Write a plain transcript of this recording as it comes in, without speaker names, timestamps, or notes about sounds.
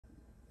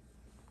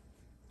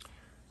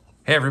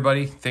Hey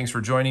everybody, thanks for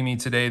joining me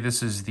today.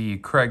 This is the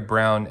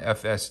Brown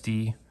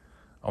FSD.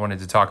 I wanted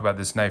to talk about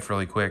this knife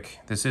really quick.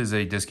 This is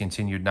a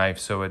discontinued knife,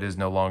 so it is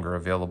no longer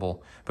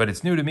available, but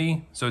it's new to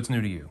me, so it's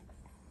new to you.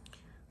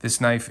 This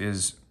knife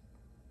is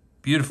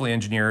beautifully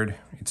engineered.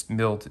 It's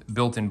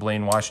built in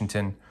Blaine,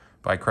 Washington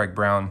by Craig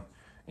Brown,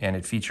 and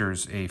it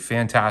features a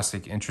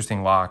fantastic,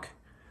 interesting lock.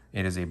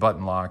 It is a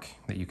button lock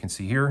that you can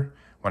see here.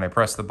 When I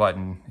press the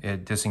button,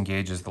 it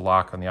disengages the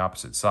lock on the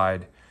opposite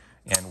side.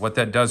 And what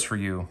that does for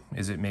you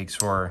is it makes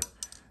for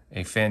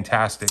a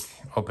fantastic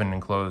open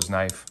and close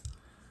knife.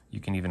 You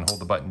can even hold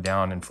the button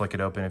down and flick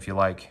it open if you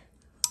like.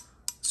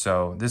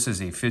 So this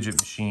is a fidget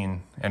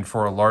machine, and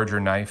for a larger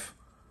knife,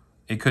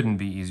 it couldn't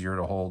be easier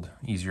to hold,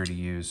 easier to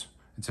use.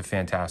 It's a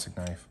fantastic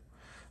knife.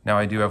 Now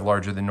I do have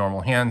larger than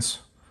normal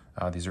hands.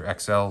 These are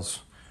XLs.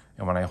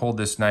 And when I hold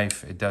this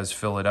knife, it does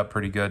fill it up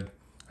pretty good.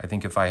 I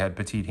think if I had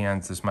petite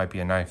hands, this might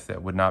be a knife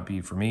that would not be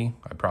for me.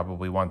 I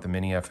probably want the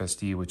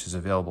Mini-FSD, which is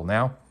available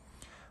now.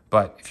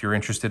 But if you're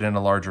interested in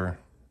a larger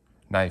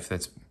knife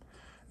that's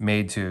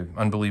made to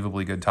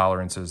unbelievably good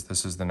tolerances,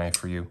 this is the knife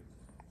for you.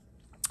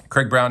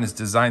 Craig Brown has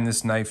designed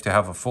this knife to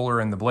have a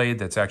fuller in the blade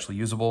that's actually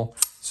usable,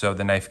 so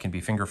the knife can be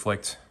finger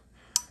flicked.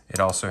 It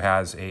also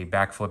has a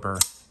back flipper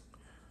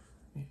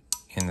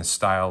in the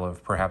style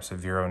of perhaps a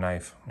Vero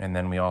knife, and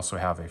then we also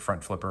have a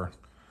front flipper.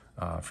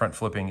 Front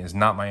flipping is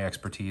not my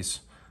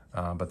expertise,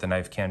 but the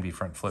knife can be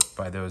front flipped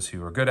by those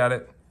who are good at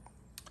it.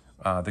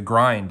 The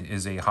grind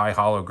is a high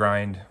hollow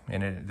grind,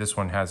 and this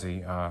one has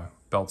a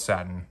belt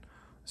satin,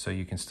 so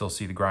you can still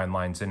see the grind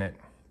lines in it.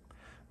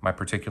 My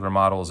particular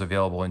model is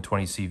available in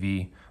 20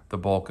 CV. The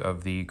bulk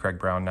of the Craig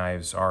Brown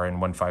knives are in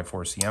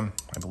 154 CM,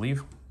 I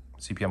believe,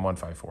 CPM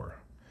 154.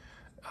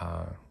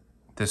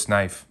 This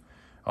knife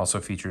also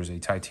features a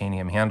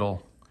titanium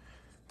handle,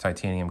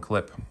 titanium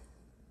clip.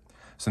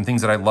 Some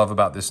things that I love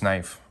about this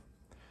knife: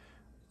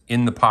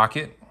 in the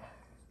pocket,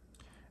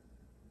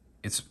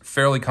 it's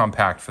fairly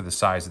compact for the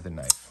size of the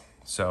knife.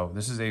 So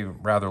this is a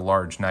rather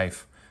large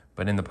knife,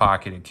 but in the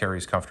pocket it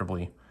carries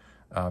comfortably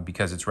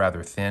because it's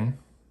rather thin.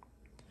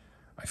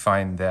 I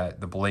find that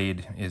the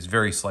blade is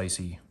very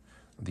slicey.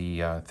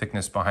 The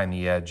thickness behind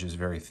the edge is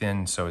very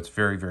thin, so it's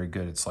very, very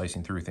good at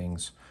slicing through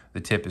things.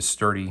 The tip is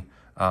sturdy.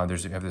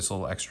 You have this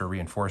little extra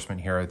reinforcement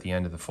here at the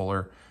end of the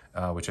fuller,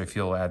 which I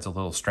feel adds a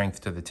little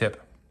strength to the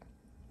tip.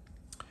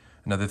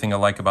 Another thing I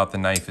like about the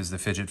knife is the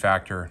fidget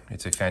factor.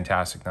 It's a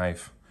fantastic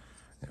knife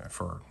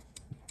for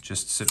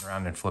just sitting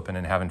around and flipping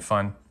and having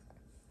fun.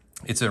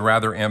 It's a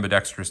rather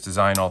ambidextrous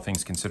design, all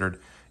things considered.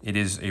 It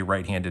is a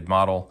right-handed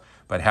model,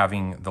 but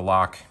having the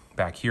lock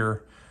back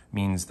here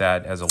means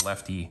that as a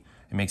lefty,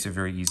 it makes it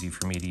very easy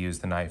for me to use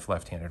the knife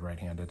left-handed,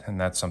 right-handed, and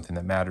that's something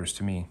that matters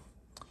to me.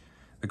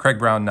 The Craig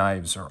Brown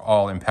knives are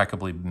all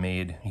impeccably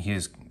made. He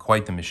is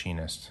quite the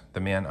machinist. The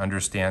man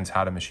understands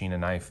how to machine a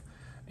knife,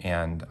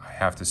 and I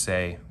have to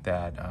say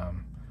that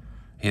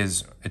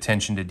his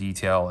attention to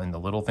detail in the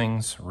little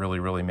things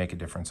really make a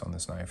difference on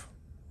this knife.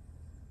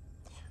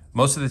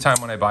 Most of the time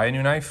when I buy a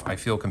new knife, I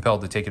feel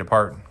compelled to take it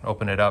apart,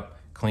 open it up,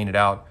 clean it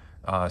out,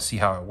 see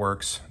how it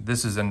works.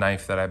 This is a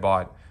knife that I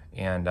bought,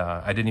 and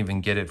I didn't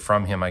even get it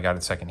from him. I got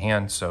it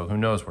secondhand, so who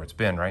knows where it's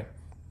been, right?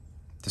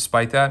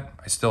 Despite that,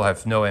 I still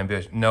have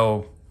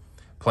no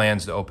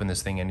plans to open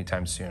this thing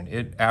anytime soon.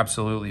 It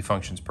absolutely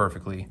functions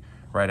perfectly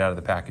right out of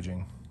the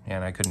packaging,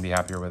 and I couldn't be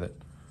happier with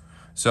it.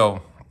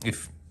 So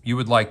if you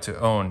would like to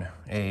own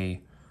a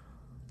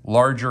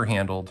larger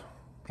handled,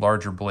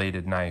 larger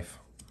bladed knife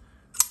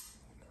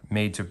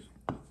made to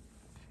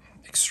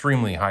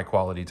extremely high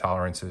quality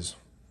tolerances,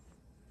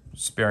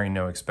 sparing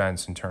no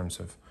expense in terms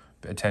of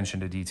attention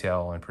to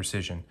detail and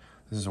precision,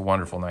 this is a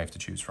wonderful knife to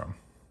choose from.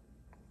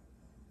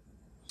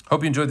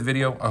 Hope you enjoyed the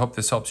video. I hope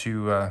this helps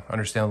you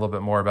understand a little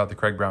bit more about the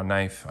Craig Brown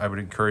knife. I would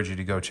encourage you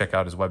to go check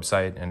out his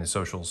website and his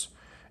socials.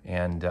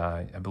 And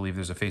I believe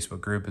there's a Facebook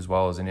group as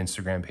well as an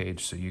Instagram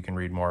page, so you can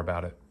read more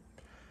about it.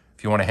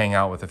 If you want to hang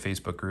out with a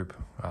Facebook group,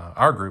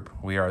 our group,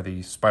 we are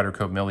the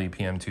Spyderco Millie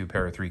PM2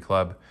 Para 3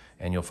 Club,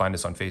 and you'll find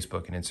us on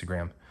Facebook and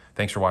Instagram.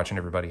 Thanks for watching,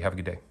 everybody. Have a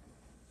good day.